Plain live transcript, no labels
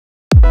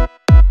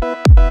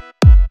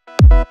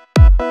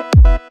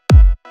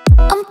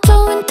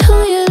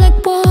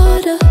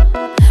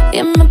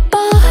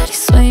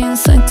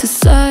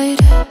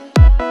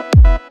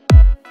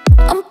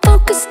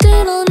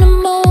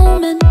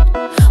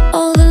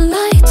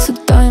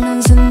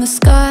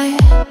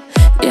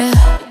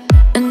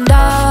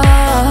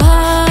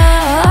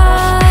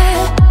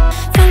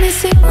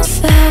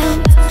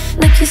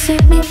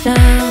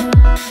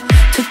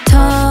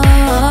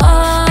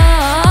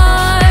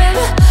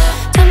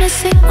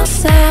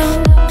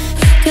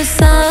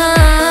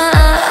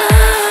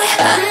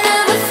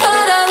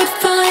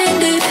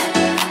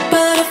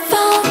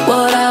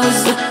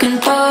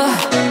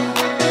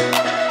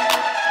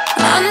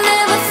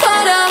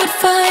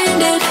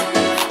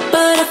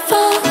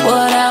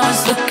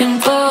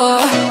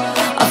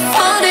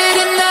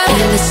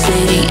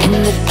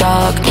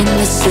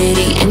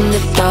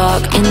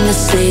dark, in the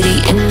city,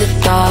 in the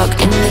dark,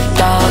 in the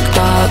dark,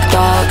 dark,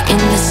 dark, in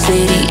the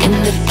city, in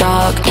the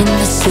dark, in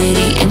the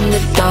city, in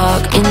the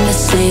dark, in the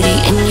city,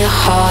 in your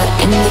heart,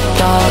 in the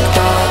dark,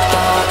 dark,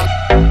 dark.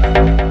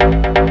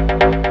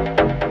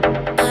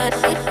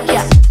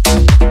 Yeah.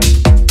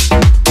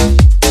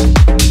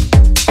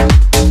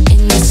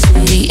 In the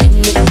city, in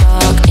the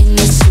dark, in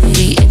the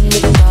city, in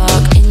the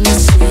dark, in the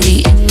city,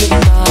 in the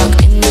dark,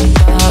 in the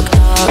dark,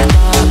 dark,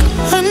 dark.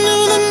 I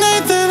knew the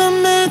night that I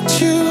met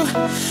you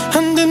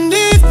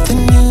underneath the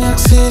New York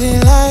City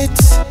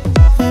lights.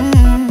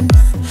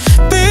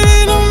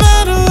 Baby, no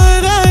matter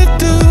what I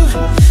do,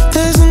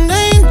 there's an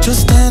angel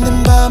standing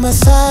by my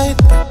side.